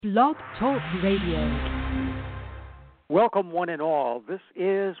Blog Talk Radio. Welcome, one and all. This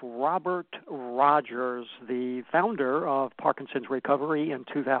is Robert Rogers, the founder of Parkinson's Recovery in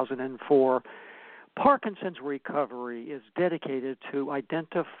 2004. Parkinson's Recovery is dedicated to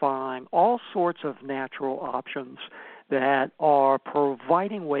identifying all sorts of natural options that are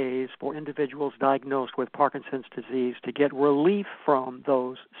providing ways for individuals diagnosed with Parkinson's disease to get relief from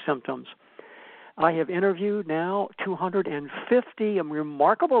those symptoms. I have interviewed now 250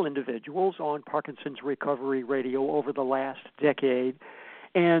 remarkable individuals on Parkinson's Recovery Radio over the last decade.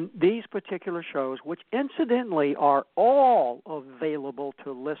 And these particular shows, which incidentally are all available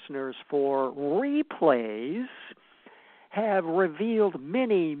to listeners for replays, have revealed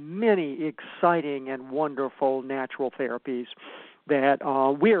many, many exciting and wonderful natural therapies that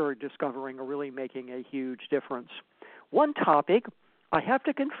we're discovering are really making a huge difference. One topic, I have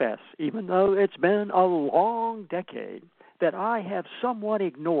to confess, even though it's been a long decade, that I have somewhat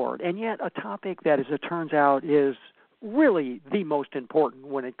ignored, and yet a topic that, as it turns out, is really the most important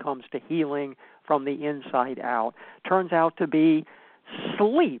when it comes to healing from the inside out, turns out to be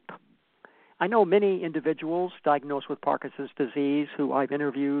sleep. I know many individuals diagnosed with Parkinson's disease who I've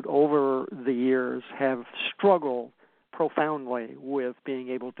interviewed over the years have struggled profoundly with being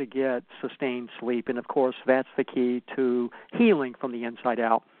able to get sustained sleep, and of course that's the key to healing from the inside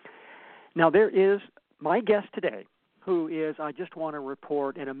out. Now there is my guest today who is, I just want to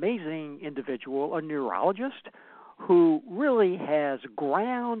report, an amazing individual, a neurologist who really has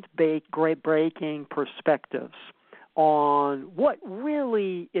groundbreaking perspectives on what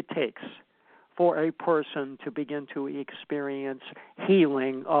really it takes for a person to begin to experience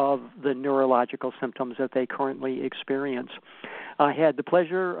healing of the neurological symptoms that they currently experience. I had the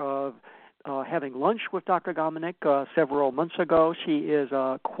pleasure of having lunch with Dr. Gominak several months ago. She is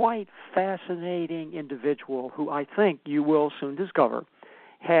a quite fascinating individual who I think you will soon discover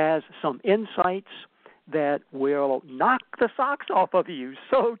has some insights that will knock the socks off of you,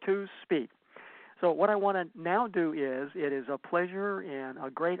 so to speak. So what I want to now do is, it is a pleasure and a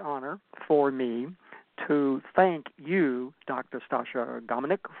great honor for me to thank you, Dr. Stasha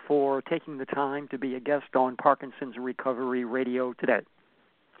Gominak, for taking the time to be a guest on Parkinson's Recovery Radio today.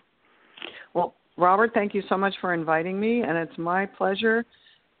 Well, Robert, thank you so much for inviting me, and it's my pleasure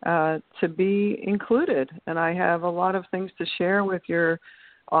to be included. And I have a lot of things to share with your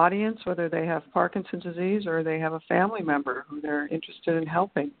audience, whether they have Parkinson's disease or they have a family member who they're interested in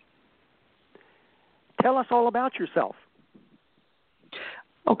helping. Tell us all about yourself.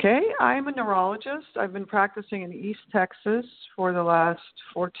 Okay, I'm a neurologist. I've been practicing in East Texas for the last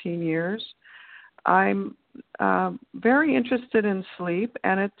 14 years. I'm very interested in sleep,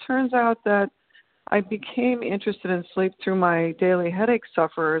 and it turns out that I became interested in sleep through my daily headache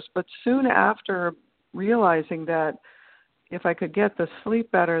sufferers, but soon after realizing that if I could get the sleep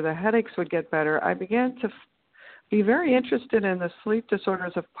better, the headaches would get better, I began to be very interested in the sleep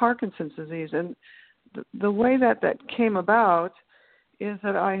disorders of Parkinson's disease. And the way that came about is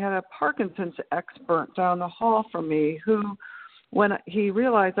that I had a Parkinson's expert down the hall from me who, when he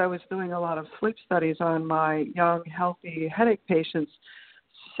realized I was doing a lot of sleep studies on my young, healthy headache patients,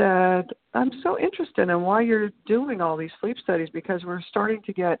 said, I'm so interested in why you're doing all these sleep studies, because we're starting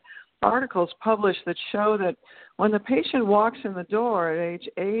to get articles published that show that when the patient walks in the door at age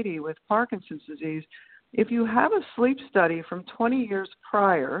 80 with Parkinson's disease, if you have a sleep study from 20 years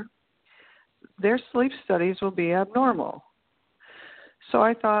prior, their sleep studies will be abnormal. So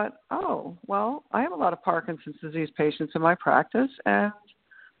I thought, oh, well, I have a lot of Parkinson's disease patients in my practice, and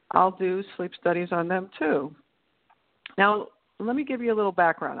I'll do sleep studies on them too. Now, let me give you a little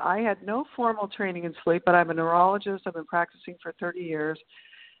background. I had no formal training in sleep, but I'm a neurologist. I've been practicing for 30 years,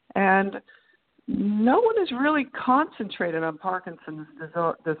 and no one has really concentrated on Parkinson's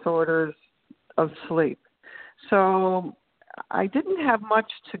disorders of sleep. So I didn't have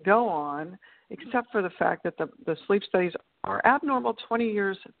much to go on, except for the fact that the sleep studies are abnormal 20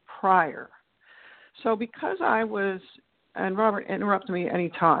 years prior. So because I was, and Robert, interrupt me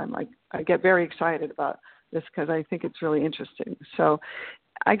anytime. I get very excited about this because I think it's really interesting. So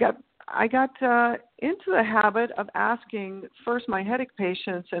I got into the habit of asking first my headache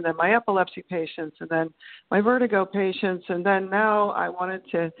patients, and then my epilepsy patients, and then my vertigo patients, and then now I wanted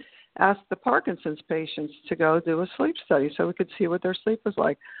to ask the Parkinson's patients to go do a sleep study so we could see what their sleep was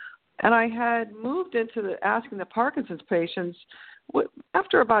like. And I had moved into asking the Parkinson's patients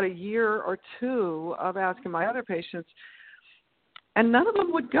after about a year or two of asking my other patients, and none of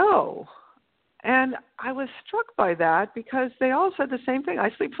them would go. And I was struck by that because they all said the same thing,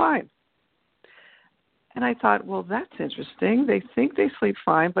 I sleep fine. And I thought, well, that's interesting. They think they sleep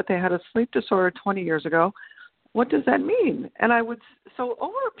fine, but they had a sleep disorder 20 years ago. what does that mean? And so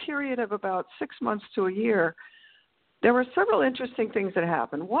over a period of about 6 months to a year, there were several interesting things that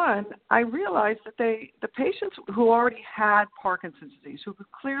happened. One, I realized that the patients who already had Parkinson's disease, who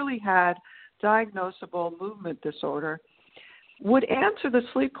clearly had diagnosable movement disorder, would answer the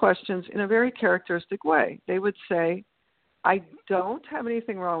sleep questions in a very characteristic way. They would say, I don't have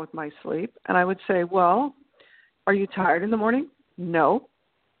anything wrong with my sleep. And I would say, well, are you tired in the morning? No.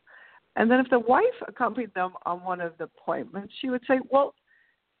 And then if the wife accompanied them on one of the appointments, she would say, well,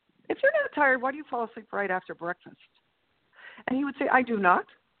 if you're not tired, why do you fall asleep right after breakfast? And he would say, I do not.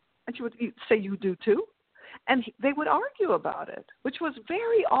 And she would say, you do too. And they would argue about it, which was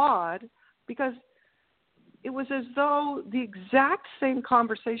very odd because it was as though the exact same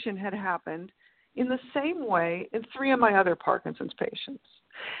conversation had happened in the same way in 3 of my other Parkinson's patients.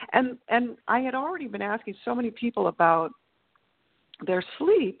 And I had already been asking so many people about their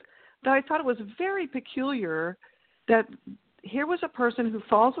sleep that I thought it was very peculiar that here was a person who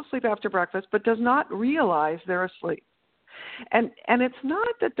falls asleep after breakfast but does not realize they're asleep. And it's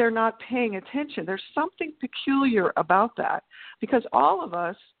not that they're not paying attention. There's something peculiar about that because all of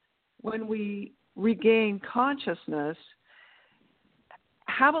us, when we regain consciousness,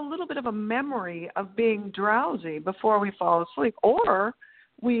 have a little bit of a memory of being drowsy before we fall asleep, or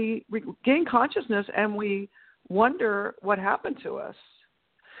we regain consciousness and we wonder what happened to us.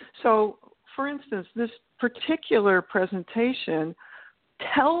 So, for instance, this particular presentation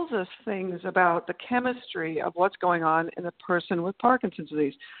tells us things about the chemistry of what's going on in a person with Parkinson's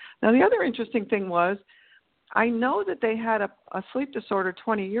disease. Now, the other interesting thing was, I know that they had a sleep disorder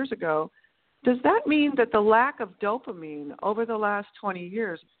 20 years ago. Does that mean that the lack of dopamine over the last 20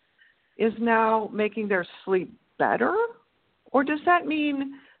 years is now making their sleep better? Or does that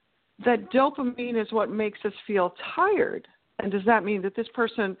mean that dopamine is what makes us feel tired? And does that mean that this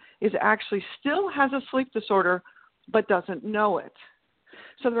person is actually still has a sleep disorder but doesn't know it?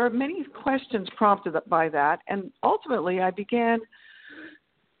 So there are many questions prompted by that. And ultimately, I began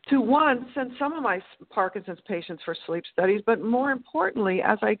to, one, send some of my Parkinson's patients for sleep studies, but more importantly,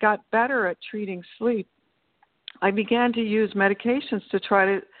 as I got better at treating sleep, I began to use medications to try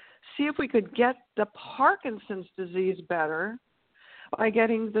to see if we could get the Parkinson's disease better by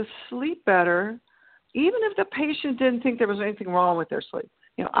getting the sleep better, even if the patient didn't think there was anything wrong with their sleep.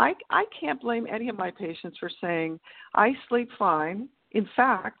 You know, I can't blame any of my patients for saying, I sleep fine. In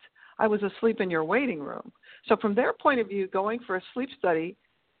fact, I was asleep in your waiting room. So from their point of view, going for a sleep study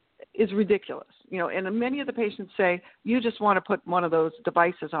is ridiculous. You know, and many of the patients say, you just want to put one of those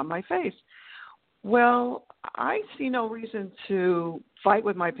devices on my face. Well, I see no reason to fight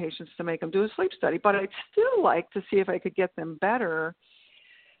with my patients to make them do a sleep study, but I'd still like to see if I could get them better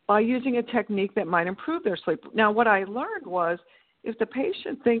by using a technique that might improve their sleep. Now, what I learned was if the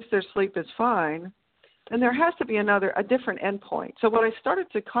patient thinks their sleep is fine, then there has to be a different endpoint. So what I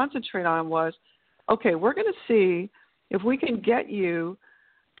started to concentrate on was, okay, we're going to see if we can get you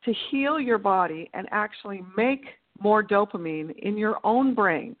to heal your body and actually make more dopamine in your own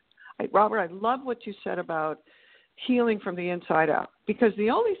brain. Robert, I love what you said about healing from the inside out, because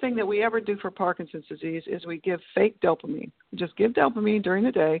the only thing that we ever do for Parkinson's disease is we give fake dopamine. We just give dopamine during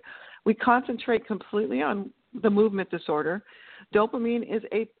the day. We concentrate completely on the movement disorder. Dopamine is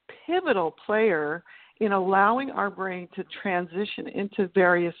a pivotal player in allowing our brain to transition into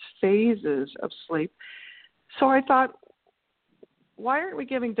various phases of sleep. So I thought, why aren't we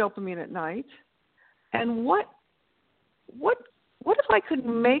giving dopamine at night? And what if I could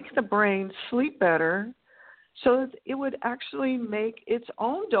make the brain sleep better so that it would actually make its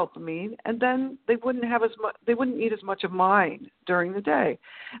own dopamine, and then they wouldn't need as much of mine during the day.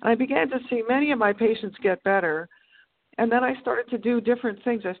 And I began to see many of my patients get better, and then I started to do different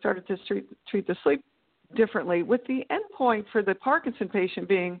things. I started to treat the sleep differently, with the end point for the Parkinson patient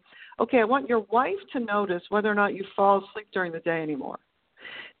being, okay, I want your wife to notice whether or not you fall asleep during the day anymore.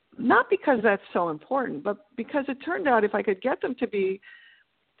 Not because that's so important, but because it turned out if I could get them to be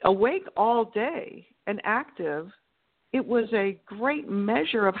awake all day and active, it was a great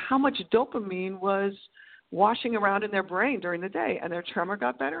measure of how much dopamine was washing around in their brain during the day, and their tremor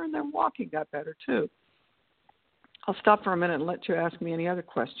got better and their walking got better too. I'll stop for a minute and let you ask me any other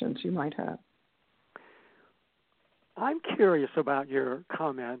questions you might have. I'm curious about your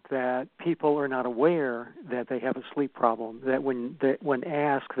comment that people are not aware that they have a sleep problem, that when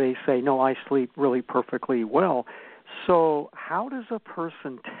asked, they say, no, I sleep really perfectly well. So how does a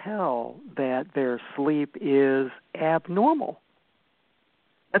person tell that their sleep is abnormal?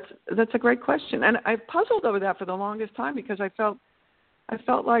 That's a great question. And I've puzzled over that for the longest time because I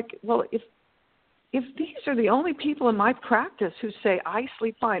felt like, well, if these are the only people in my practice who say, I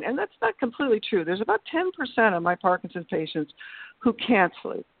sleep fine, and that's not completely true. There's about 10% of my Parkinson's patients who can't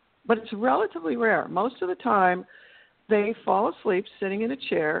sleep, but it's relatively rare. Most of the time, they fall asleep sitting in a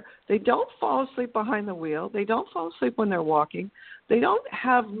chair. They don't fall asleep behind the wheel. They don't fall asleep when they're walking. They don't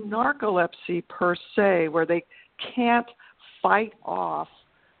have narcolepsy per se, where they can't fight off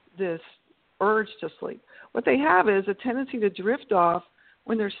this urge to sleep. What they have is a tendency to drift off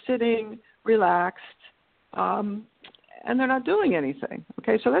when they're sitting, relaxed, and they're not doing anything.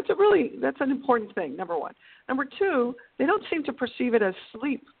 Okay, so that's an important thing, number one. Number two, they don't seem to perceive it as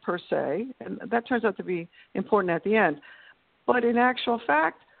sleep per se, and that turns out to be important at the end. But in actual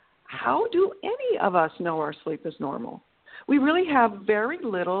fact, how do any of us know our sleep is normal? We really have very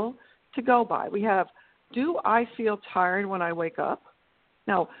little to go by. We have, do I feel tired when I wake up?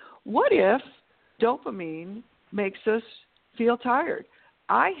 Now, what if dopamine makes us feel tired?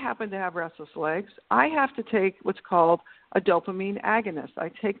 I happen to have restless legs. I have to take what's called a dopamine agonist. I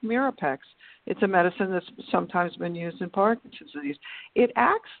take Mirapex. It's a medicine that's sometimes been used in Parkinson's disease. It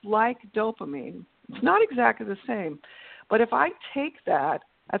acts like dopamine. It's not exactly the same. But if I take that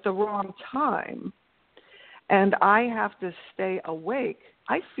at the wrong time and I have to stay awake,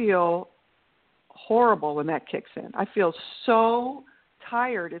 I feel horrible when that kicks in. I feel so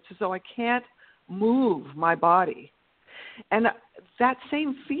tired. It's as though I can't move my body. And that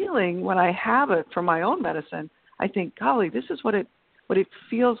same feeling, when I have it from my own medicine, I think, golly, this is what it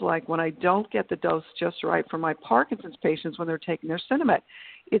feels like when I don't get the dose just right for my Parkinson's patients when they're taking their Sinemet.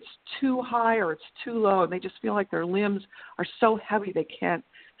 It's too high or it's too low, and they just feel like their limbs are so heavy they can't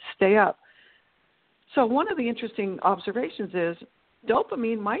stay up. So one of the interesting observations is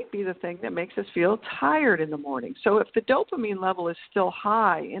dopamine might be the thing that makes us feel tired in the morning. So if the dopamine level is still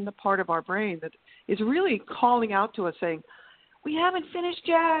high in the part of our brain that is really calling out to us saying, we haven't finished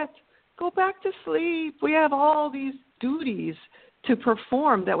yet, go back to sleep, we have all these duties to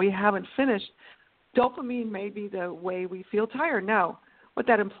perform that we haven't finished, dopamine may be the way we feel tired. Now, what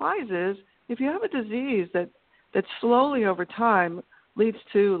that implies is if you have a disease that slowly over time leads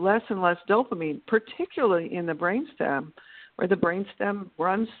to less and less dopamine, particularly in the brainstem, where the brainstem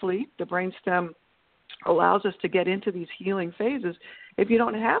runs sleep, the brainstem allows us to get into these healing phases. If you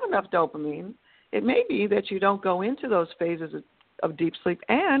don't have enough dopamine, it may be that you don't go into those phases of deep sleep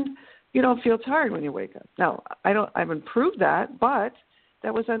and you don't feel tired when you wake up. Now, I haven't proved that, but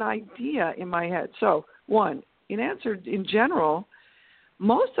that was an idea in my head. So, one, in general,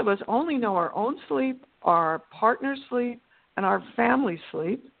 most of us only know our own sleep, our partner's sleep, and our family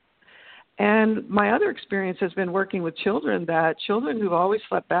sleep. And my other experience has been working with children who've always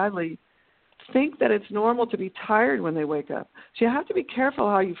slept badly think that it's normal to be tired when they wake up. So you have to be careful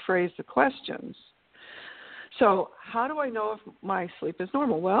how you phrase the questions. So how do I know if my sleep is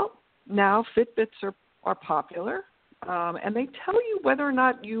normal? Well, now Fitbits are popular, and they tell you whether or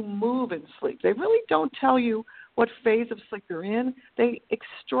not you move in sleep. They really don't tell you what phase of sleep you're in. They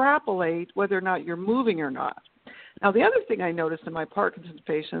extrapolate whether or not you're moving or not. Now, the other thing I noticed in my Parkinson's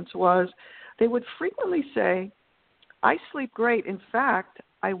patients was they would frequently say, I sleep great. In fact,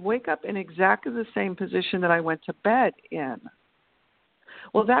 I wake up in exactly the same position that I went to bed in.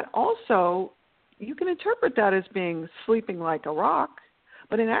 Well, that also, you can interpret that as being sleeping like a rock,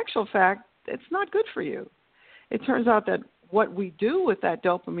 but in actual fact, it's not good for you. It turns out that what we do with that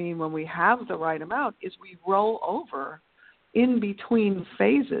dopamine when we have the right amount is we roll over in between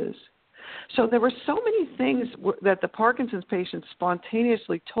phases. So there were so many things that the Parkinson's patients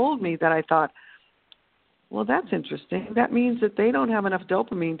spontaneously told me that I thought, well, that's interesting. That means that they don't have enough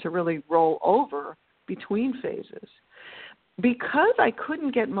dopamine to really roll over between phases. Because I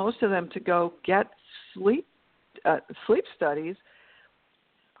couldn't get most of them to go get sleep studies,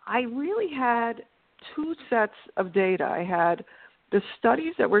 I really had two sets of data. I had the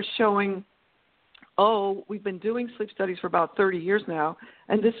studies that were showing, we've been doing sleep studies for about 30 years now,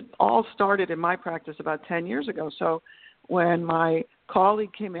 and this all started in my practice about 10 years ago. So when my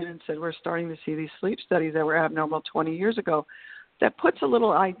colleague came in and said, we're starting to see these sleep studies that were abnormal 20 years ago, that puts a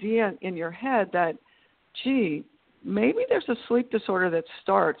little idea in your head that, gee, maybe there's a sleep disorder that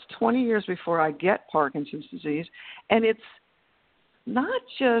starts 20 years before I get Parkinson's disease, and it's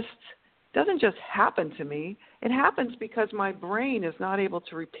doesn't just happen to me. It happens because my brain is not able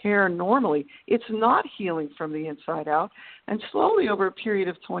to repair normally. It's not healing from the inside out. And slowly over a period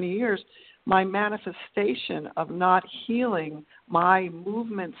of 20 years, my manifestation of not healing my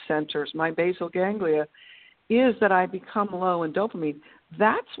movement centers, my basal ganglia, is that I become low in dopamine.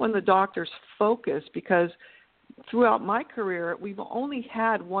 That's when the doctors focus, because throughout my career, we've only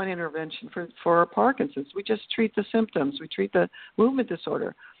had one intervention for Parkinson's. We just treat the symptoms. We treat the movement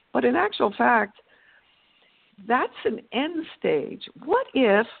disorder. But in actual fact, that's an end stage. What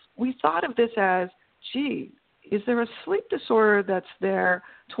if we thought of this as, gee, is there a sleep disorder that's there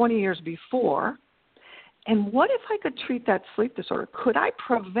 20 years before? And what if I could treat that sleep disorder? Could I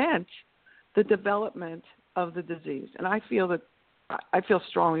prevent the development of the disease? And I feel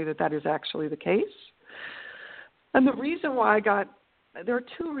strongly that that is actually the case. And the reason why there are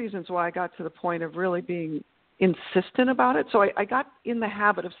two reasons why I got to the point of really being insistent about it. So I got in the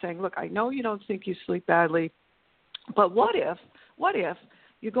habit of saying, look, I know you don't think you sleep badly, but what if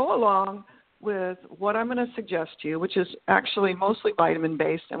you go along with what I'm going to suggest to you, which is actually mostly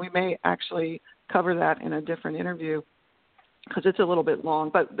vitamin-based, and we may actually cover that in a different interview because it's a little bit long.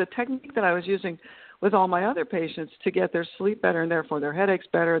 But the technique that I was using with all my other patients to get their sleep better and therefore their headaches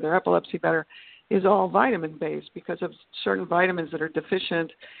better, their epilepsy better, is all vitamin-based because of certain vitamins that are deficient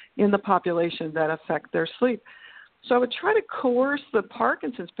in the population that affect their sleep. So I would try to coerce the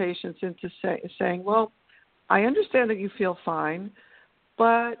Parkinson's patients into saying, well, I understand that you feel fine,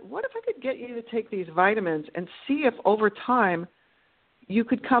 but what if I could get you to take these vitamins and see if over time you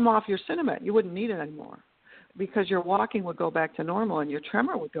could come off your Sinemet? You wouldn't need it anymore because your walking would go back to normal and your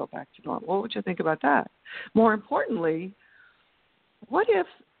tremor would go back to normal. What would you think about that? More importantly, what if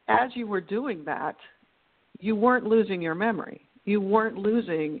as you were doing that, you weren't losing your memory? You weren't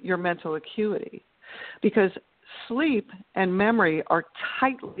losing your mental acuity? Because sleep and memory are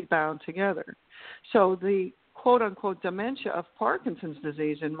tightly bound together. So the quote-unquote dementia of Parkinson's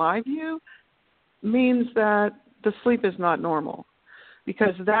disease, in my view, means that the sleep is not normal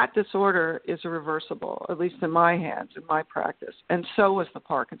because that disorder is reversible, at least in my hands, in my practice, and so is the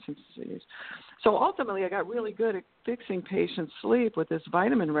Parkinson's disease. So ultimately, I got really good at fixing patients' sleep with this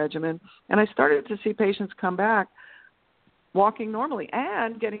vitamin regimen, and I started to see patients come back walking normally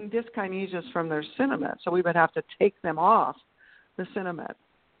and getting dyskinesias from their Sinemet, so we would have to take them off the Sinemet.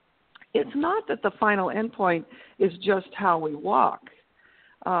 It's not that the final endpoint is just how we walk.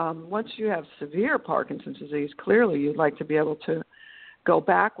 Once you have severe Parkinson's disease, clearly you'd like to be able to go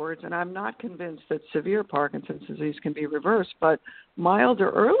backwards, and I'm not convinced that severe Parkinson's disease can be reversed, but mild or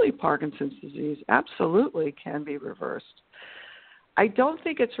early Parkinson's disease absolutely can be reversed. I don't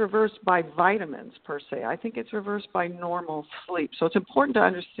think it's reversed by vitamins per se. I think it's reversed by normal sleep. So it's important to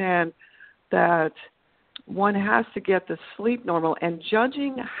understand that one has to get the sleep normal, and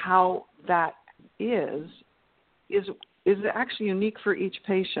judging how that is actually unique for each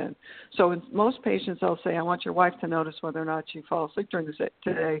patient. So in most patients, I'll say, I want your wife to notice whether or not you fall asleep during the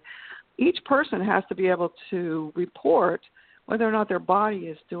day. Each person has to be able to report whether or not their body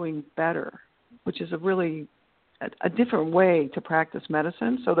is doing better, which is a different way to practice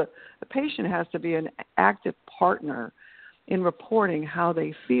medicine. So the patient has to be an active partner in reporting how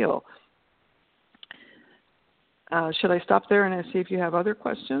they feel. Should I stop there and see if you have other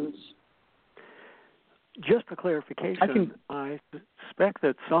questions? Just for clarification, I suspect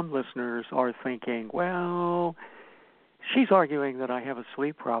that some listeners are thinking, well, she's arguing that I have a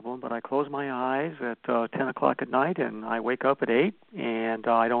sleep problem, but I close my eyes at 10 o'clock at night and I wake up at 8 and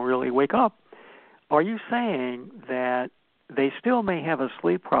I don't really wake up. Are you saying that they still may have a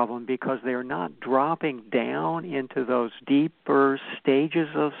sleep problem because they're not dropping down into those deeper stages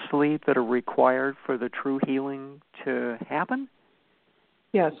of sleep that are required for the true healing to happen?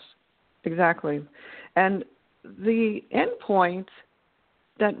 Yes, exactly. And the endpoint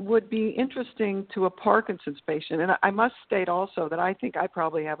that would be interesting to a Parkinson's patient, and I must state also that I think I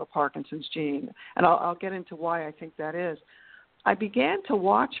probably have a Parkinson's gene, and I'll get into why I think that is. I began to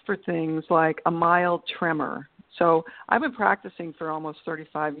watch for things like a mild tremor. So I've been practicing for almost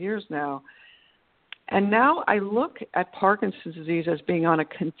 35 years now, and now I look at Parkinson's disease as being on a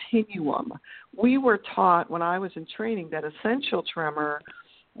continuum. We were taught when I was in training that essential tremor,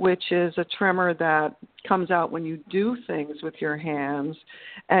 which is a tremor that comes out when you do things with your hands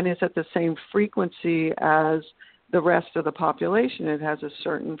and is at the same frequency as the rest of the population. It has a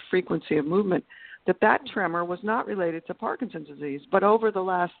certain frequency of movement. That tremor was not related to Parkinson's disease. But over the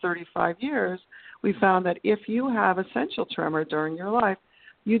last 35 years, we found that if you have essential tremor during your life,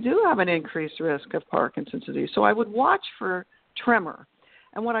 you do have an increased risk of Parkinson's disease. So I would watch for tremor.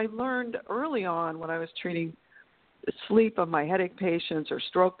 And what I learned early on when I was treating sleep of my headache patients or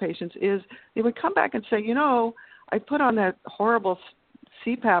stroke patients is they would come back and say, I put on that horrible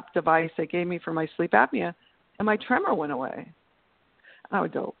CPAP device they gave me for my sleep apnea, and my tremor went away. And I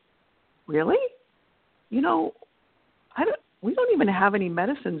would go, really? We don't even have any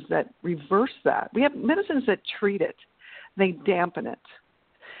medicines that reverse that. We have medicines that treat it. They dampen it.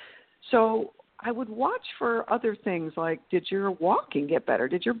 So I would watch for other things like, did your walking get better?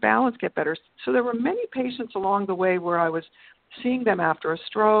 Did your balance get better? So there were many patients along the way where I was seeing them after a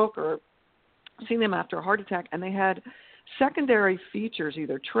stroke or seen them after a heart attack, and they had secondary features,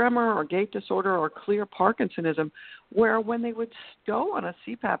 either tremor or gait disorder or clear Parkinsonism, where when they would go on a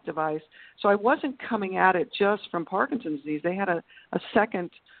CPAP device, so I wasn't coming at it just from Parkinson's disease. They had a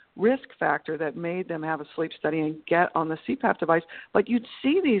second risk factor that made them have a sleep study and get on the CPAP device. But you'd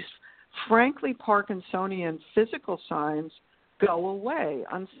see these frankly Parkinsonian physical signs go away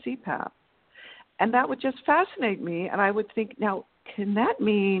on CPAP. And that would just fascinate me. And I would think, now, can that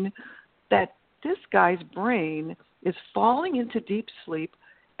mean that this guy's brain is falling into deep sleep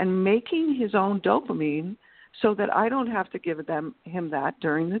and making his own dopamine so that I don't have to give him that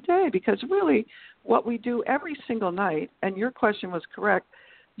during the day? Because really what we do every single night, and your question was correct,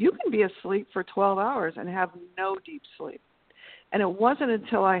 you can be asleep for 12 hours and have no deep sleep. And it wasn't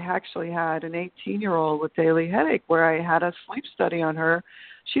until I actually had an 18-year-old with daily headache where I had a sleep study on her.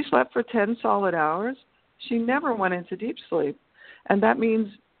 She slept for 10 solid hours. She never went into deep sleep. And that means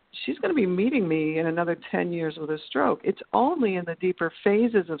she's going to be meeting me in another 10 years with a stroke. It's only in the deeper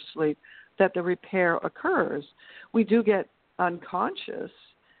phases of sleep that the repair occurs. We do get unconscious,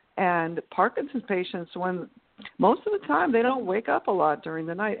 and Parkinson's patients, when most of the time they don't wake up a lot during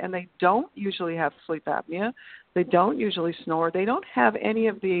the night, and they don't usually have sleep apnea. They don't usually snore. They don't have any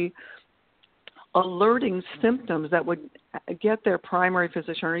of the alerting symptoms that would get their primary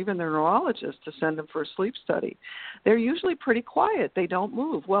physician or even their neurologist to send them for a sleep study. They're usually pretty quiet. They don't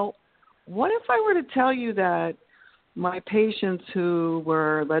move. Well, what if I were to tell you that my patients who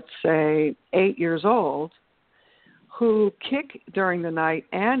were, let's say, 8 years old, who kick during the night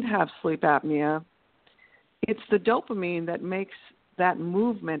and have sleep apnea, it's the dopamine that makes that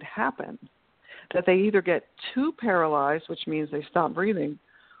movement happen, that they either get too paralyzed, which means they stop breathing,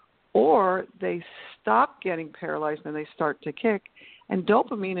 or they stop getting paralyzed and they start to kick. And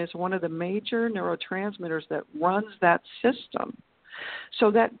dopamine is one of the major neurotransmitters that runs that system.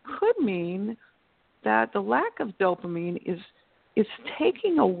 So that could mean that the lack of dopamine is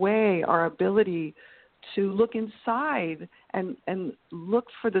taking away our ability to look inside and look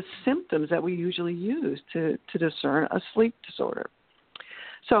for the symptoms that we usually use to discern a sleep disorder.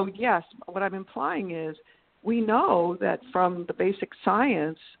 So, yes, what I'm implying is we know that from the basic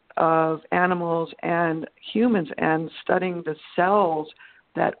science of animals and humans and studying the cells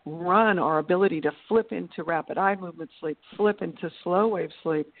that run our ability to flip into rapid eye movement sleep, flip into slow wave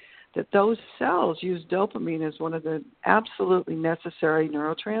sleep, that those cells use dopamine as one of the absolutely necessary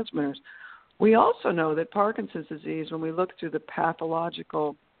neurotransmitters. We also know that Parkinson's disease, when we look through the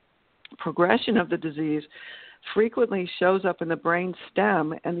pathological progression of the disease, frequently shows up in the brain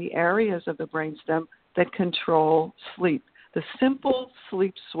stem and the areas of the brain stem that control sleep, the simple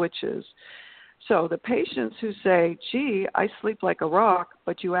sleep switches. So the patients who say, gee, I sleep like a rock,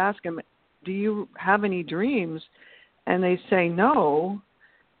 but you ask them, do you have any dreams? And they say no,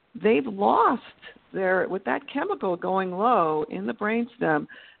 they've lost with that chemical going low in the brainstem,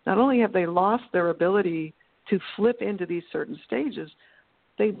 not only have they lost their ability to flip into these certain stages,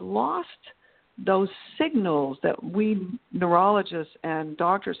 they've lost those signals that we neurologists and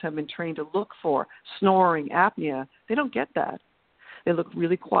doctors have been trained to look for, snoring, apnea. They don't get that. They look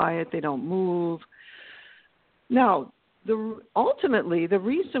really quiet. They don't move. Now, ultimately, the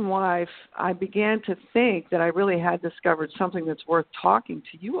reason why I began to think that I really had discovered something that's worth talking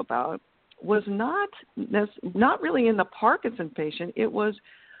to you about was not really in the Parkinson patient. It was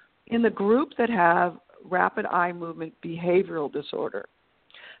in the group that have rapid eye movement behavioral disorder.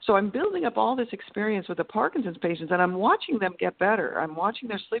 So I'm building up all this experience with the Parkinson's patients, and I'm watching them get better. I'm watching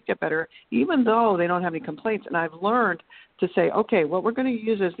their sleep get better, even though they don't have any complaints. And I've learned to say, okay, what we're going to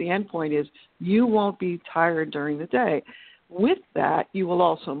use as the endpoint is you won't be tired during the day. With that, you will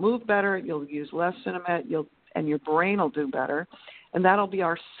also move better. You'll use less Cinemet, and your brain will do better. And that'll be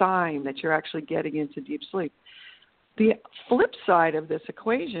our sign that you're actually getting into deep sleep. The flip side of this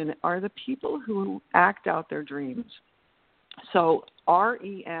equation are the people who act out their dreams. So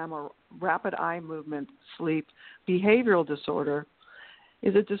REM, or rapid eye movement sleep behavioral disorder,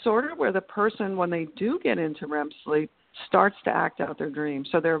 is a disorder where the person, when they do get into REM sleep, starts to act out their dreams.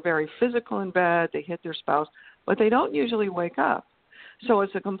 So they're very physical in bed, they hit their spouse, but they don't usually wake up. So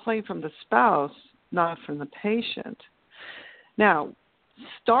it's a complaint from the spouse, not from the patient. Now,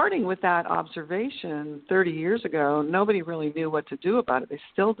 starting with that observation 30 years ago, nobody really knew what to do about it. They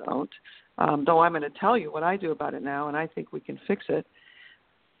still don't, though I'm going to tell you what I do about it now, and I think we can fix it.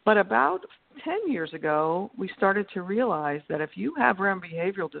 But about 10 years ago, we started to realize that if you have REM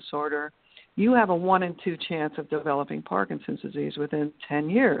behavioral disorder, you have a 1 in 2 chance of developing Parkinson's disease within 10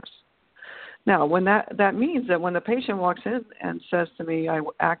 years. Now, when that means that when the patient walks in and says to me, I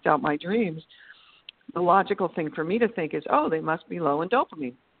act out my dreams, the logical thing for me to think is, oh, they must be low in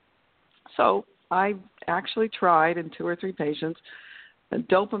dopamine. So I actually tried in 2 or 3 patients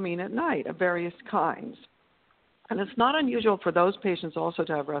dopamine at night of various kinds. And it's not unusual for those patients also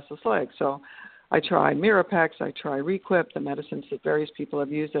to have restless legs. So I tried Mirapex, I tried Requip, the medicines that various people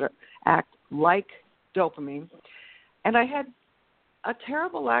have used that act like dopamine. And I had a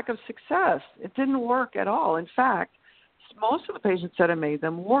terrible lack of success. It didn't work at all. In fact, most of the patients said it made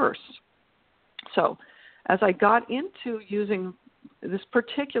them worse. So as I got into using this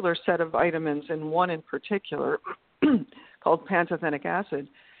particular set of vitamins, and one in particular called pantothenic acid,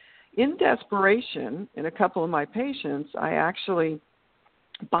 in desperation, in a couple of my patients, I actually,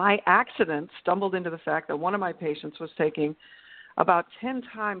 by accident, stumbled into the fact that one of my patients was taking about 10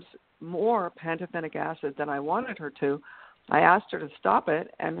 times more pantothenic acid than I wanted her to. I asked her to stop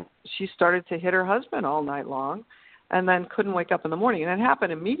it, and she started to hit her husband all night long and then couldn't wake up in the morning. And it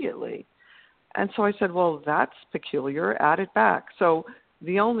happened immediately. And so I said, well, that's peculiar. Add it back. So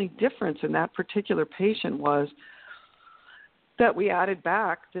the only difference in that particular patient was that we added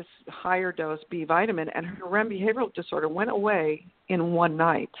back this higher dose B vitamin, and her REM behavioral disorder went away in one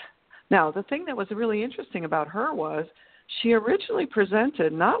night. Now, the thing that was really interesting about her was she originally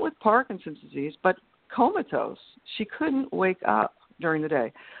presented not with Parkinson's disease, but comatose. She couldn't wake up during the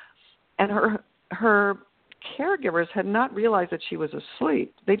day. And her caregivers had not realized that she was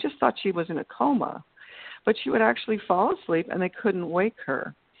asleep. They just thought she was in a coma. But she would actually fall asleep, and they couldn't wake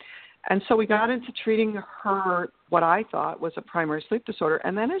her. And so we got into treating her, what I thought was a primary sleep disorder.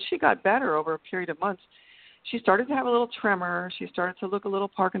 And then as she got better over a period of months, she started to have a little tremor. She started to look a little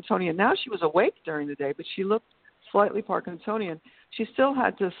Parkinsonian. Now she was awake during the day, but she looked slightly Parkinsonian. She still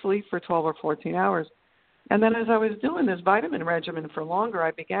had to sleep for 12 or 14 hours. And then as I was doing this vitamin regimen for longer,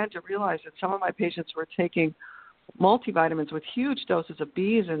 I began to realize that some of my patients were taking multivitamins with huge doses of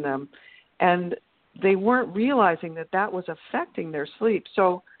Bs in them, and they weren't realizing that that was affecting their sleep.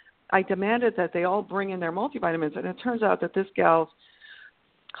 So I demanded that they all bring in their multivitamins, and it turns out that this gal's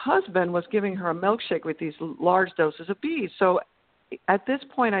husband was giving her a milkshake with these large doses of Bs. So at this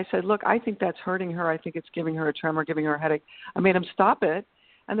point I said, look, I think that's hurting her. I think it's giving her a tremor, giving her a headache. I made him stop it.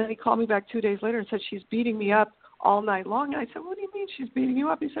 And then he called me back 2 days later and said, she's beating me up all night long. And I said, what do you mean she's beating you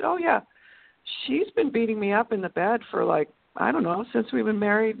up? He said, oh, yeah, she's been beating me up in the bed for I don't know, since we've been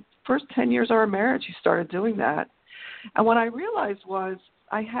married. First 10 years of our marriage, she started doing that. And what I realized was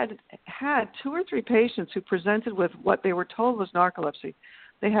I had 2 or 3 patients who presented with what they were told was narcolepsy.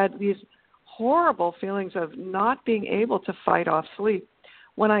 They had these horrible feelings of not being able to fight off sleep.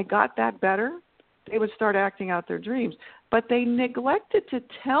 When I got that better, they would start acting out their dreams. But they neglected to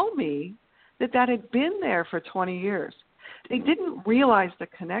tell me that had been there for 20 years. They didn't realize the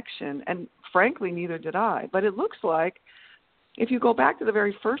connection, and frankly, neither did I. But it looks like if you go back to the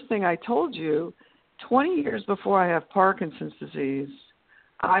very first thing I told you, 20 years before I have Parkinson's disease,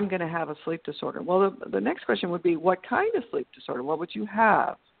 I'm going to have a sleep disorder. Well, the next question would be, what kind of sleep disorder? What would you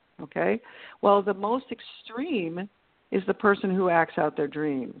have? Okay? Well, the most extreme is the person who acts out their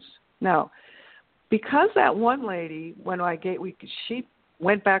dreams. Now, because that one lady, she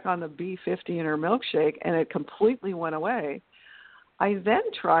went back on the B50 in her milkshake and it completely went away, I then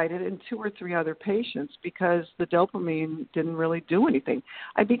tried it in 2 or 3 other patients because the dopamine didn't really do anything.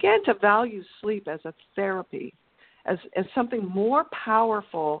 I began to value sleep as a therapy, as something more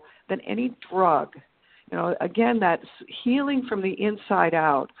powerful than any drug. Again, that healing from the inside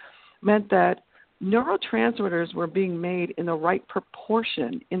out meant that neurotransmitters were being made in the right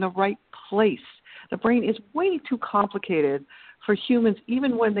proportion, in the right place. The brain is way too complicated for humans,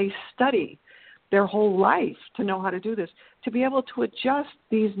 even when they study their whole life to know how to do this, to be able to adjust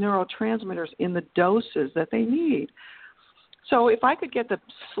these neurotransmitters in the doses that they need. So if I could get the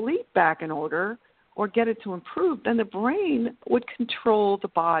sleep back in order or get it to improve, then the brain would control the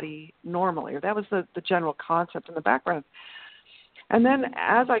body normally. That was the general concept in the background. And then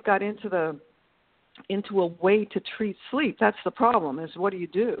as I got into a way to treat sleep, that's the problem, is what do you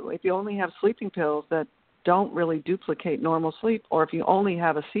do? If you only have sleeping pills that don't really duplicate normal sleep, or if you only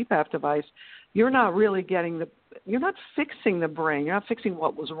have a CPAP device, you're not really you're not fixing the brain. You're not fixing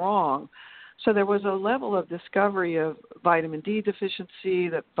what was wrong. So there was a level of discovery of vitamin D deficiency,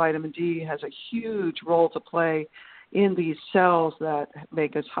 that vitamin D has a huge role to play in these cells that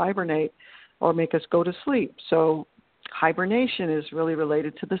make us hibernate or make us go to sleep. So hibernation is really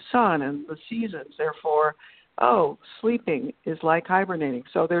related to the sun and the seasons. Therefore, sleeping is like hibernating.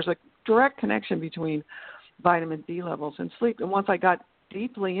 So there's a direct connection between vitamin D levels and sleep. And once I got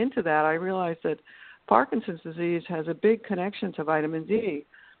deeply into that, I realized that Parkinson's disease has a big connection to vitamin D.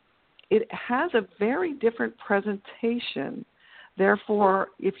 It has a very different presentation. Therefore,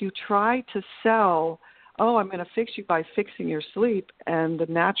 if you try to sell oh, I'm going to fix you by fixing your sleep, and the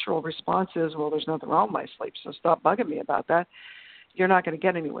natural response is, well, there's nothing wrong with my sleep, so stop bugging me about that, you're not going to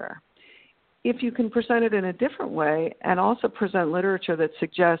get anywhere. If you can present it in a different way and also present literature that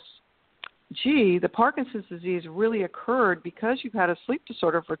suggests, gee, the Parkinson's disease really occurred because you've had a sleep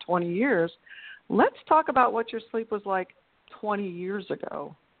disorder for 20 years, let's talk about what your sleep was like 20 years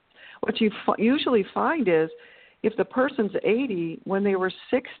ago. What you usually find is if the person's 80, when they were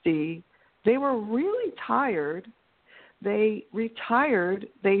 60, they were really tired, they retired,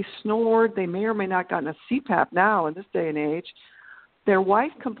 they snored, they may or may not gotten a CPAP now in this day and age. Their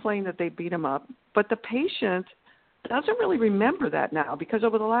wife complained that they beat them up, but the patient doesn't really remember that now because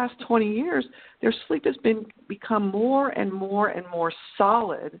over the last 20 years, their sleep has become more and more and more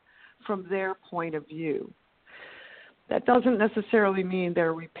solid from their point of view. That doesn't necessarily mean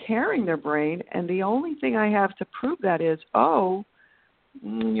they're repairing their brain, and the only thing I have to prove that is,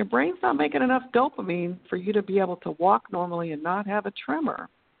 your brain's not making enough dopamine for you to be able to walk normally and not have a tremor.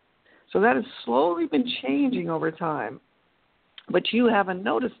 So that has slowly been changing over time, but you haven't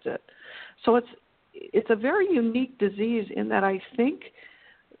noticed it. So it's a very unique disease in that I think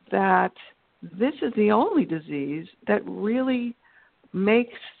that this is the only disease that really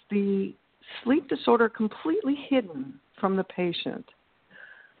makes the sleep disorder completely hidden from the patient.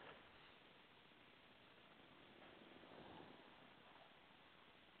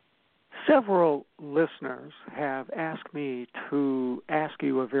 Several listeners have asked me to ask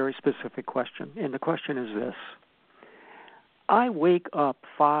you a very specific question, and the question is this. I wake up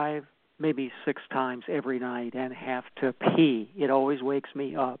 5, maybe 6 times every night and have to pee. It always wakes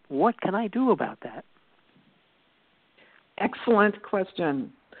me up. What can I do about that? Excellent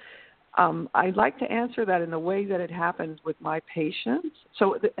question. I'd like to answer that in the way that it happens with my patients.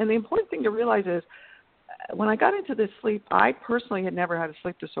 And the important thing to realize is when I got into this sleep, I personally had never had a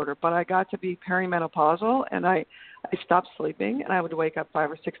sleep disorder, but I got to be perimenopausal, and I stopped sleeping, and I would wake up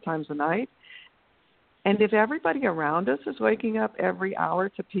 5 or 6 times a night. And if everybody around us is waking up every hour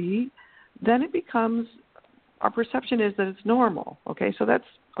to pee, then it becomes, our perception is that it's normal. Okay, so that's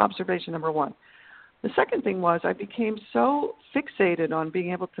observation number 1. The second thing was I became so fixated on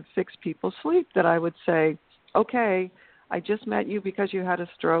being able to fix people's sleep that I would say, okay, I just met you because you had a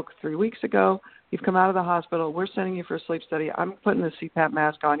stroke 3 weeks ago. You've come out of the hospital. We're sending you for a sleep study. I'm putting the CPAP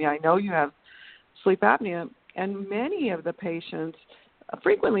mask on you. I know you have sleep apnea. And many of the patients,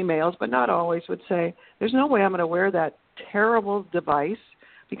 frequently males, but not always, would say, there's no way I'm going to wear that terrible device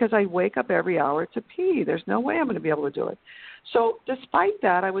because I wake up every hour to pee. There's no way I'm going to be able to do it. So despite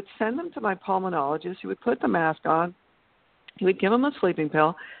that, I would send them to my pulmonologist. He would put the mask on. He would give them a sleeping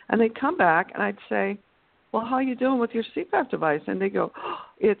pill, and they'd come back, and I'd say, well, how are you doing with your CPAP device? And they go,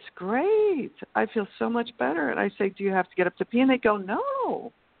 it's great. I feel so much better. And I say, do you have to get up to pee? And they go,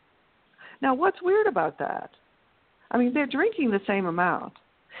 no. Now, what's weird about that? I mean, they're drinking the same amount.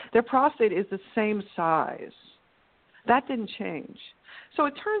 Their prostate is the same size. That didn't change. So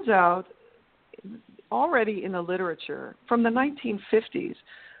it turns out, already in the literature, from the 1950s,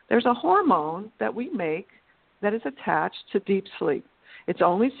 there's a hormone that we make that is attached to deep sleep. It's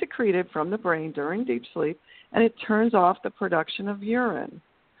only secreted from the brain during deep sleep, and it turns off the production of urine.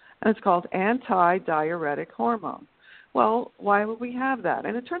 And it's called anti-diuretic hormone. Well, why would we have that?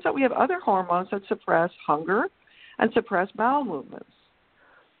 And it turns out we have other hormones that suppress hunger and suppress bowel movements.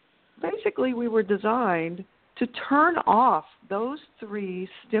 Basically, we were designed to turn off those 3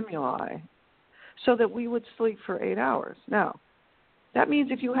 stimuli so that we would sleep for 8 hours. Now, that means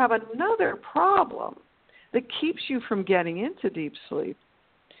if you have another problem that keeps you from getting into deep sleep,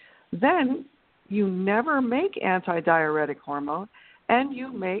 then you never make anti-diuretic hormone and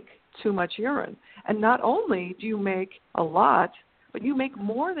you make too much urine. And not only do you make a lot, but you make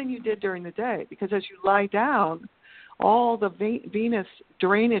more than you did during the day because as you lie down, all the venous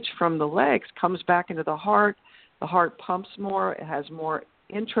drainage from the legs comes back into the heart. The heart pumps more. It has more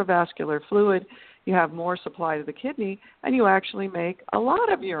intravascular fluid. You have more supply to the kidney, and you actually make a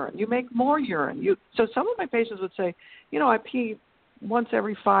lot of urine. You make more urine. So some of my patients would say, I pee once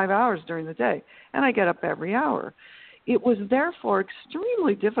every 5 hours during the day, and I get up every hour. It was therefore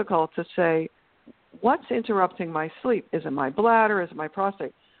extremely difficult to say, what's interrupting my sleep? Is it my bladder? Is it my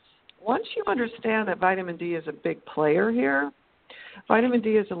prostate? Once you understand that vitamin D is a big player here, vitamin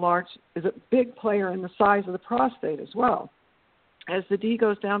D is a big player in the size of the prostate as well. As the D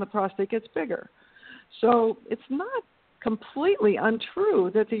goes down, the prostate gets bigger. So it's not completely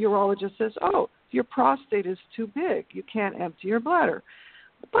untrue that the urologist says, your prostate is too big. You can't empty your bladder.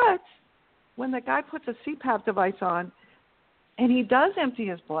 But when the guy puts a CPAP device on and he does empty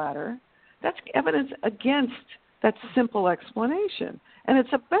his bladder, that's evidence against that simple explanation. And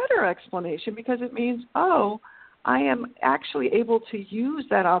it's a better explanation because it means, oh, I am actually able to use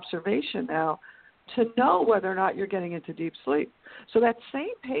that observation now to know whether or not you're getting into deep sleep. So that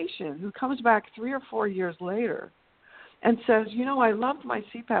same patient who comes back 3 or 4 years later and says, I loved my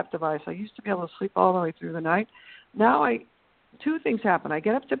CPAP device. I used to be able to sleep all the way through the night. Now two things happen. I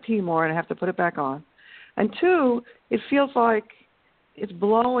get up to pee more and I have to put it back on. And 2, it feels like it's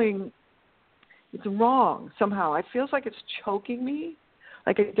blowing, it's wrong somehow. It feels like it's choking me,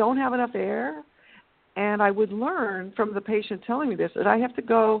 like I don't have enough air. And I would learn from the patient telling me this that I have to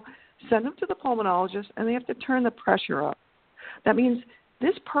go send them to the pulmonologist and they have to turn the pressure up. That means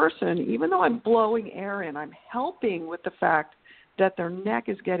this person, even though I'm blowing air in, I'm helping with the fact that their neck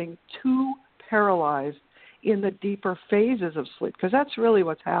is getting too paralyzed in the deeper phases of sleep, because that's really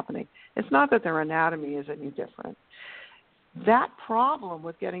what's happening. It's not that their anatomy is any different. That problem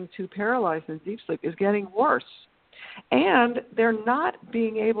with getting too paralyzed in deep sleep is getting worse. And they're not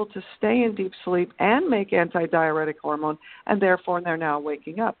being able to stay in deep sleep and make antidiuretic hormone, and therefore they're now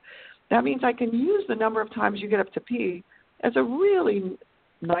waking up. That means I can use the number of times you get up to pee as a really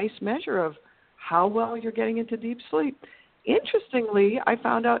nice measure of how well you're getting into deep sleep. Interestingly, I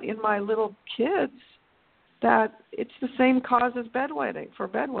found out in my little kids that it's the same cause as bedwetting. For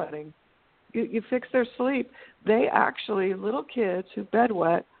bedwetting, you fix their sleep. They actually, little kids who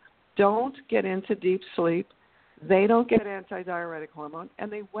bedwet, don't get into deep sleep. They don't get antidiuretic hormone,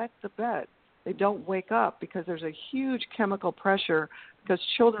 and they wet the bed. They don't wake up because there's a huge chemical pressure because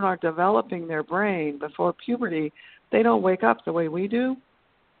children are developing their brain before puberty. They don't wake up the way we do,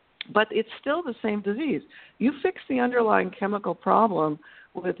 but it's still the same disease. You fix the underlying chemical problem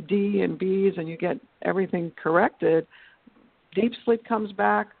with D and Bs and you get everything corrected, deep sleep comes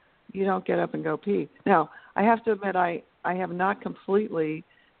back, you don't get up and go pee. Now, I have to admit I have not completely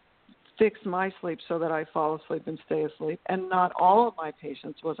fixed my sleep so that I fall asleep and stay asleep, and not all of my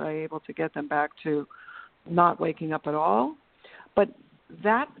patients was I able to get them back to not waking up at all. But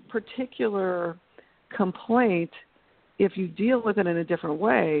that particular complaint, if you deal with it in a different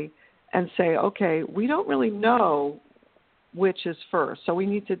way and say, okay, we don't really know which is first, so we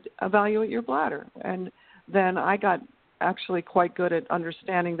need to evaluate your bladder. And then I got actually quite good at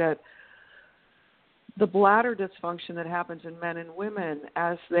understanding that the bladder dysfunction that happens in men and women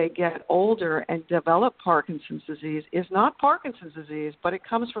as they get older and develop Parkinson's disease is not Parkinson's disease, but it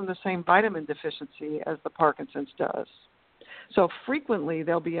comes from the same vitamin deficiency as the Parkinson's does. So frequently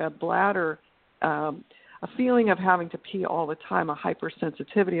there'll be a bladder, a feeling of having to pee all the time, a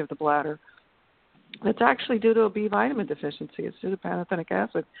hypersensitivity of the bladder. It's actually due to a B vitamin deficiency. It's due to pantothenic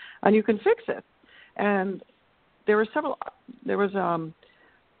acid, and you can fix it. And there was,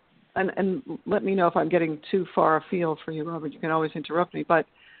 and let me know if I'm getting too far afield for you, Robert. You can always interrupt me. But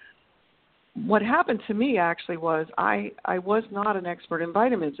what happened to me actually was I was not an expert in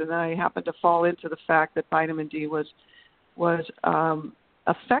vitamins, and then I happened to fall into the fact that vitamin D was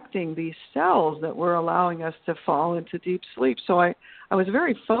affecting these cells that were allowing us to fall into deep sleep. So I was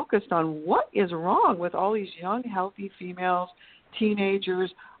very focused on what is wrong with all these young, healthy females,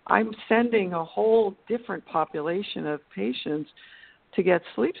 teenagers. I'm sending a whole different population of patients to get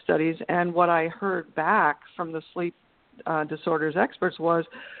sleep studies, and what I heard back from the sleep disorders experts was,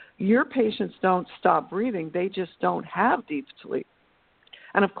 your patients don't stop breathing, they just don't have deep sleep.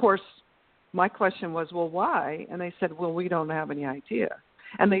 And of course, my question was, well, why? And they said, well, we don't have any idea.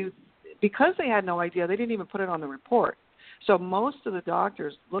 And because they had no idea, they didn't even put it on the report. So most of the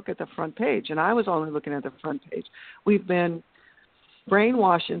doctors look at the front page, and I was only looking at the front page. We've been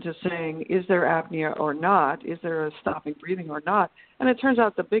brainwashed into saying, is there apnea or not? Is there a stopping breathing or not? And it turns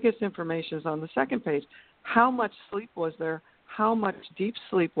out the biggest information is on the second page. How much sleep was there? How much deep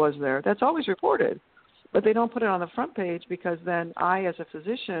sleep was there? That's always reported. But they don't put it on the front page because then I, as a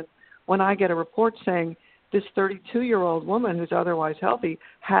physician, when I get a report saying this 32-year-old woman who's otherwise healthy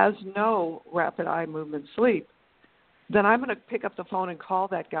has no rapid eye movement sleep, then I'm going to pick up the phone and call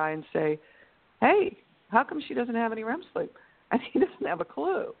that guy and say, hey, how come she doesn't have any REM sleep? And he doesn't have a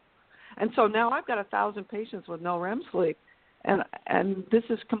clue. And so now I've got 1,000 patients with no REM sleep, and this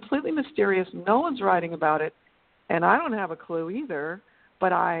is completely mysterious. No one's writing about it, and I don't have a clue either,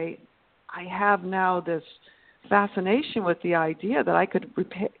 but I have now this fascination with the idea that I could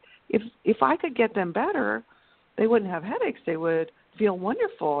repair. If I could get them better, they wouldn't have headaches. They would feel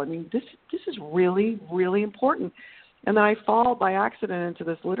wonderful. I mean, this is really, really important. And then I fall by accident into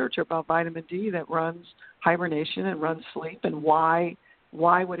this literature about vitamin D that runs hibernation and runs sleep, and why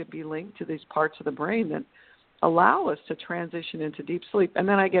would it be linked to these parts of the brain that allow us to transition into deep sleep. And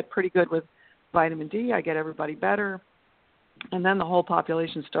then I get pretty good with vitamin D. I get everybody better. And then the whole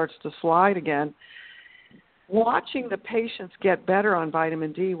population starts to slide again. watching the patients get better on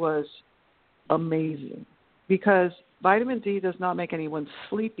vitamin D was amazing, because vitamin D does not make anyone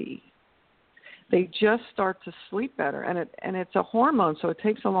sleepy. They just start to sleep better, and it's a hormone, so it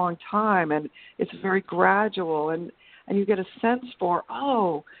takes a long time, and it's very gradual, and you get a sense for,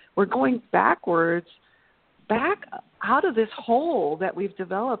 we're going back out of this hole that we've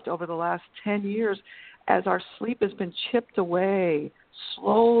developed over the last 10 years as our sleep has been chipped away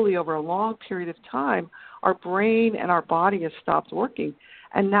slowly over a long period of time. Our brain and our body has stopped working,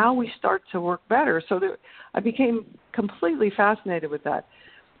 and now we start to work better. So I became completely fascinated with that.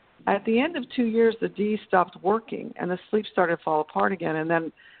 At the end of 2 years, the D stopped working, and the sleep started to fall apart again. And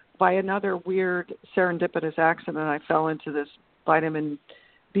then by another weird serendipitous accident, I fell into this vitamin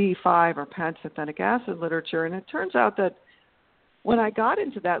B5 or pantothenic acid literature. And it turns out that when I got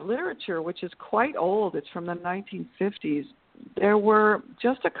into that literature, which is quite old, it's from the 1950s, there were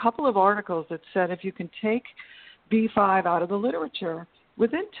just a couple of articles that said if you can take B5 out of the literature,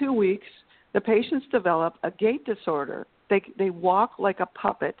 within 2 weeks, the patients develop a gait disorder. They walk like a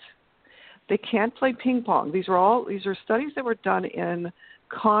puppet. They can't play ping pong. These are studies that were done in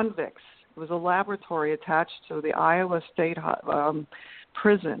convicts. It was a laboratory attached to the Iowa State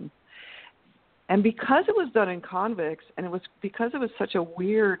prison. And because it was done in convicts, and because it was such a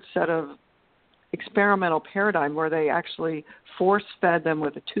weird set of experimental paradigm where they actually force-fed them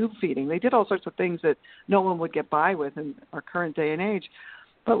with a tube feeding. They did all sorts of things that no one would get by with in our current day and age.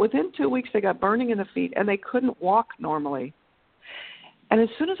 But within 2 weeks, they got burning in the feet, and they couldn't walk normally. And as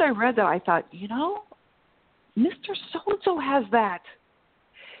soon as I read that, I thought, Mr. So-and-so has that.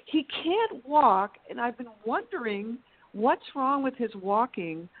 He can't walk, and I've been wondering what's wrong with his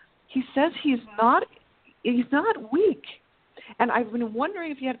walking. He says he's not weak. And I've been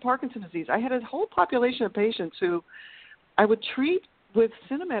wondering if he had Parkinson's disease. I had a whole population of patients who I would treat with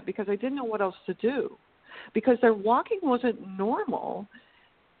Cinemet because I didn't know what else to do, because their walking wasn't normal.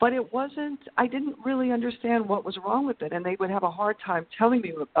 But I didn't really understand what was wrong with it, and they would have a hard time telling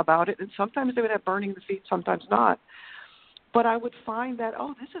me about it, and sometimes they would have burning in the feet, sometimes not. But I would find that,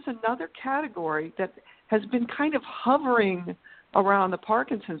 this is another category that has been kind of hovering around the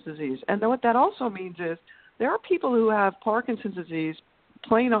Parkinson's disease. And what that also means is there are people who have Parkinson's disease,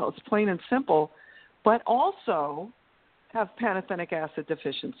 plain and simple, but also have pantothenic acid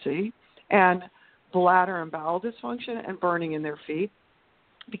deficiency and bladder and bowel dysfunction and burning in their feet,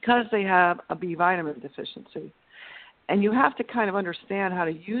 because they have a B vitamin deficiency. And you have to kind of understand how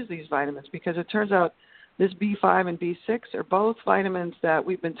to use these vitamins, because it turns out this B5 and B6 are both vitamins that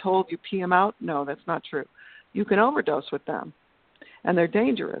we've been told you pee them out. No, that's not true. You can overdose with them, and they're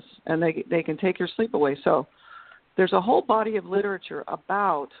dangerous, and they can take your sleep away. So there's a whole body of literature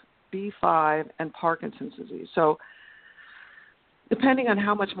about B5 and Parkinson's disease. So depending on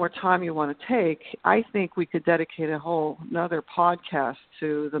how much more time you want to take, I think we could dedicate another podcast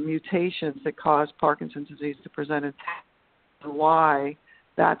to the mutations that cause Parkinson's disease to present, and why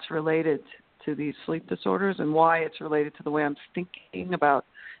that's related to these sleep disorders, and why it's related to the way I'm thinking about,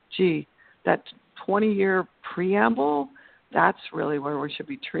 that 20-year preamble, that's really where we should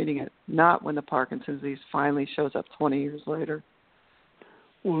be treating it, not when the Parkinson's disease finally shows up 20 years later.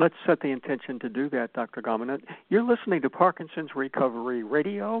 Well, let's set the intention to do that, Dr. Gominak. You're listening to Parkinson's Recovery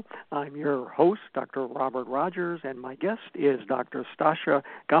Radio. I'm your host, Dr. Robert Rogers, and my guest is Dr. Stasha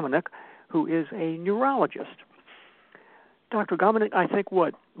Gominak, who is a neurologist. Dr. Gominak, I think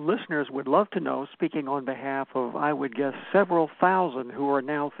what listeners would love to know, speaking on behalf of, I would guess, several thousand who are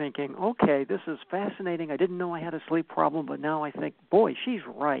now thinking, okay, this is fascinating. I didn't know I had a sleep problem, but now I think, boy, she's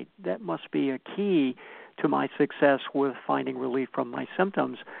right. That must be a key to my success with finding relief from my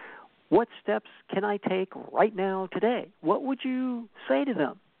symptoms. What steps can I take right now, today? What would you say to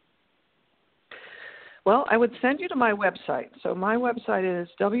them? Well, I would send you to my website. So my website is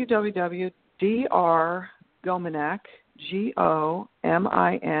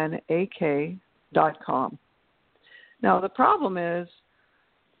www.drgominak.com. Now, the problem is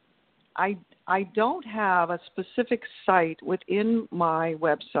I don't have a specific site within my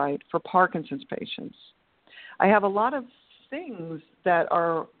website for Parkinson's patients. I have a lot of things that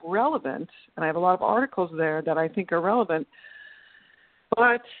are relevant, and I have a lot of articles there that I think are relevant.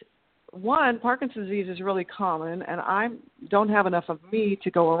 But one, Parkinson's disease is really common, and I don't have enough of me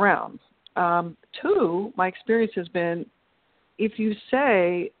to go around. Two, my experience has been, if you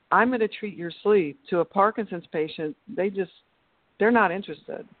say, I'm going to treat your sleep to a Parkinson's patient, they're not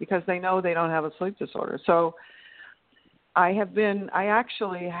interested, because they know they don't have a sleep disorder. So I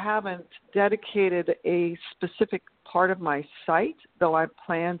actually haven't dedicated a specific part of my site, though I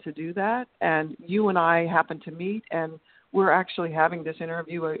plan to do that. And you and I happen to meet, and we're actually having this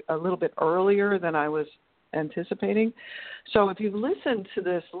interview a little bit earlier than I was anticipating. So if you listen to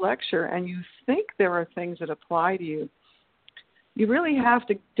this lecture and you think there are things that apply to you, you really have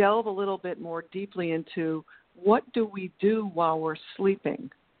to delve a little bit more deeply into what do we do while we're sleeping.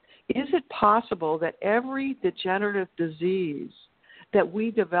 Is it possible that every degenerative disease that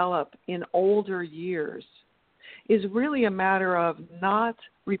we develop in older years is really a matter of not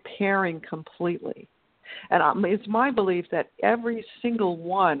repairing completely? And it's my belief that every single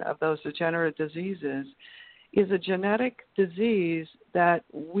one of those degenerative diseases is a genetic disease that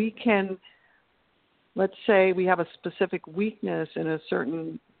we can, let's say we have a specific weakness in a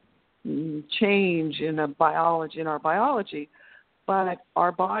certain change in our biology, but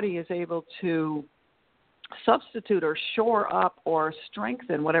our body is able to substitute or shore up or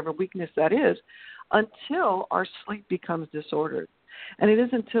strengthen whatever weakness that is until our sleep becomes disordered. And it is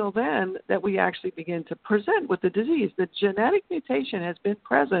until then that we actually begin to present with the disease. The genetic mutation has been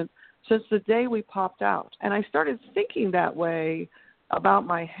present since the day we popped out. And I started thinking that way about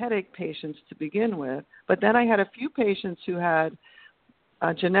my headache patients to begin with, but then I had a few patients who had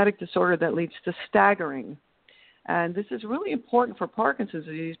a genetic disorder that leads to staggering. And this is really important for Parkinson's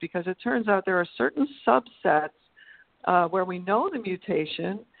disease because it turns out there are certain subsets where we know the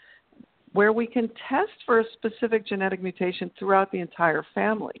mutation, where we can test for a specific genetic mutation throughout the entire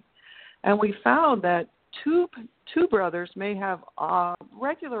family. And we found that two brothers may have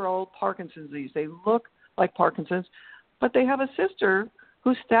regular old Parkinson's disease. They look like Parkinson's, but they have a sister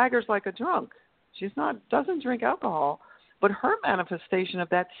who staggers like a drunk. Doesn't drink alcohol, but her manifestation of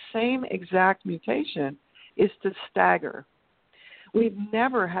that same exact mutation is to stagger. We've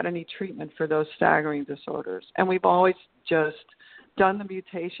never had any treatment for those staggering disorders, and we've always just done the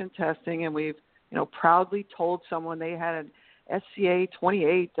mutation testing, and we've proudly told someone they had an SCA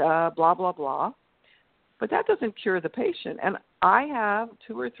 28, blah, blah, blah. But that doesn't cure the patient. And I have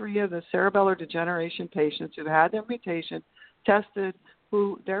 2 or 3 of the cerebellar degeneration patients who've had their mutation tested,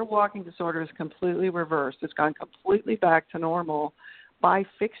 who their walking disorder is completely reversed. It's gone completely back to normal by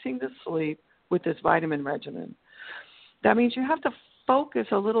fixing the sleep with this vitamin regimen. That means you have to focus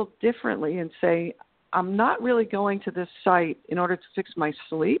a little differently and say, I'm not really going to this site in order to fix my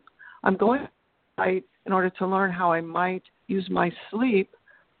sleep. I'm going to this site in order to learn how I might use my sleep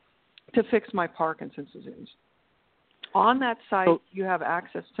to fix my Parkinson's disease. On that site, you have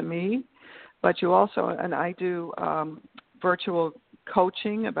access to me, but you also, and I do virtual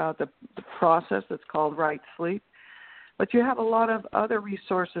coaching about the process that's called RightSleep. But you have a lot of other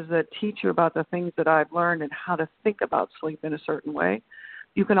resources that teach you about the things that I've learned and how to think about sleep in a certain way.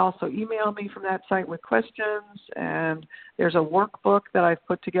 You can also email me from that site with questions, and there's a workbook that I've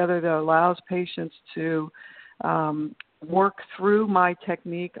put together that allows patients to work through my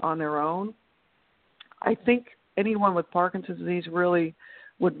technique on their own. I think anyone with Parkinson's disease really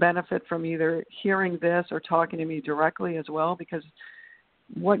would benefit from either hearing this or talking to me directly as well, because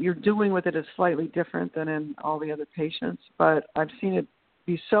what you're doing with it is slightly different than in all the other patients. But I've seen it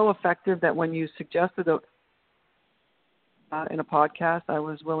be so effective that when you suggested it in a podcast, I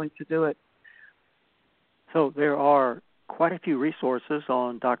was willing to do it. So there are quite a few resources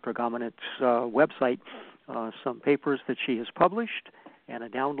on Dr. Gominak's website, some papers that she has published, and a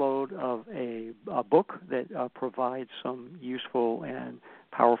download of a book that provides some useful and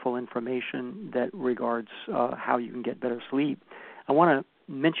powerful information that regards how you can get better sleep. I want to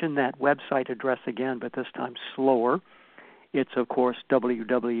mention that website address again, but this time slower. It's, of course,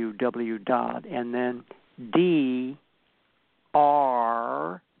 www. and then DRGOMINAK,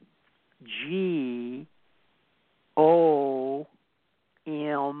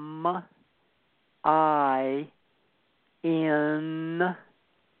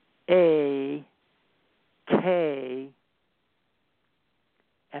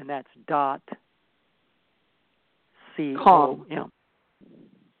 and that's .com.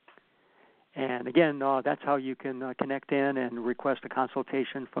 And again, that's how you can connect in and request a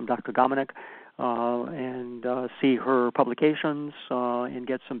consultation from Dr. Gominak and see her publications and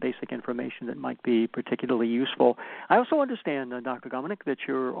get some basic information that might be particularly useful. I also understand, Dr. Gominak, that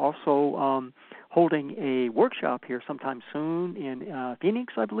you're also holding a workshop here sometime soon in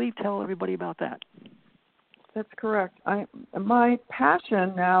Phoenix, I believe. Tell everybody about that. That's correct. My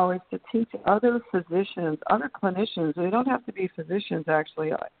passion now is to teach other physicians, other clinicians. They don't have to be physicians,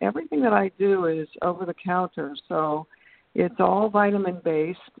 actually. Everything that I do is over the counter, so it's all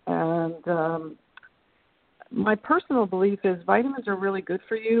vitamin-based. And my personal belief is vitamins are really good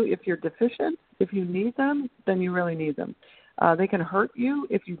for you if you're deficient. If you need them, then you really need them. They can hurt you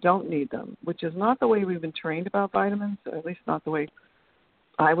if you don't need them, which is not the way we've been trained about vitamins, at least not the way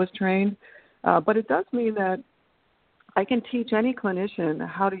I was trained. But it does mean that I can teach any clinician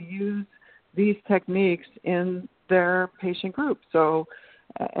how to use these techniques in their patient group. So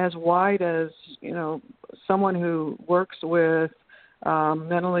as wide as, someone who works with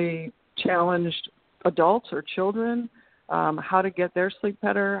mentally challenged adults or children, how to get their sleep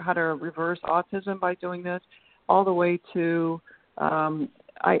better, how to reverse autism by doing this, all the way to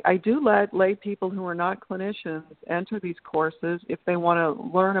I do let lay people who are not clinicians enter these courses if they want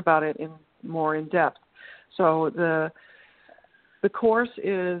to learn about it more in depth. So the course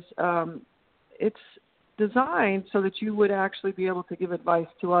is it's designed so that you would actually be able to give advice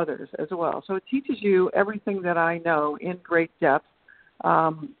to others as well. So it teaches you everything that I know in great depth,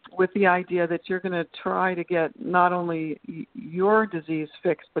 with the idea that you're going to try to get not only your disease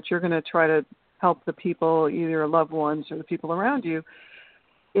fixed, but you're going to try to help the people, either your loved ones or the people around you.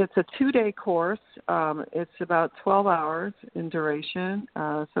 It's a 2-day course. It's about 12 hours in duration.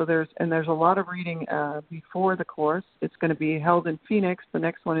 So there's a lot of reading before the course. It's going to be held in Phoenix. The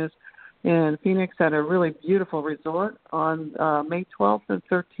next one is in Phoenix at a really beautiful resort on May 12th and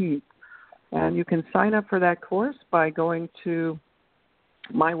 13th. And you can sign up for that course by going to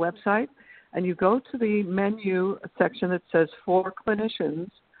my website, and you go to the menu section that says For Clinicians,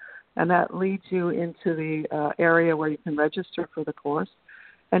 and that leads you into the area where you can register for the course.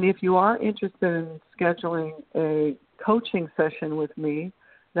 And if you are interested in scheduling a coaching session with me,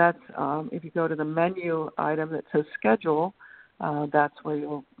 that's if you go to the menu item that says Schedule, that's where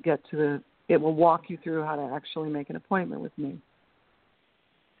you'll get to it will walk you through how to actually make an appointment with me.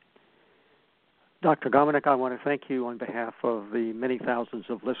 Dr. Gominak, I want to thank you on behalf of the many thousands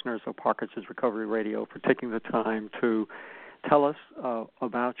of listeners of Parkinson's Recovery Radio for taking the time to tell us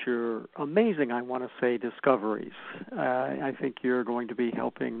about your amazing, I want to say, discoveries. I think you're going to be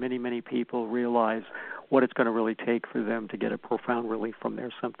helping many, many people realize what it's going to really take for them to get a profound relief from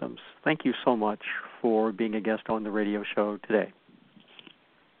their symptoms. Thank you so much for being a guest on the radio show today.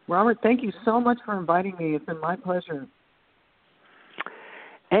 Robert, thank you so much for inviting me. It's been my pleasure.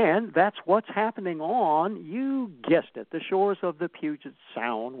 And that's what's happening on, you guessed it, the shores of the Puget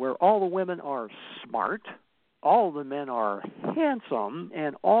Sound, where all the women are smart, all the men are handsome,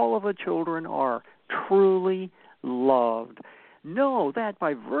 and all of the children are truly loved. Know that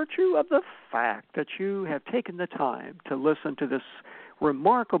by virtue of the fact that you have taken the time to listen to this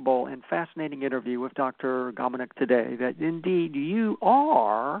remarkable and fascinating interview with Dr. Gominak today, that indeed you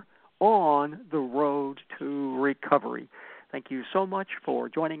are on the road to recovery. Thank you so much for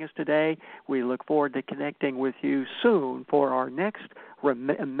joining us today. We look forward to connecting with you soon for our next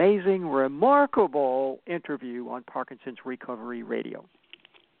amazing, remarkable interview on Parkinson's Recovery Radio.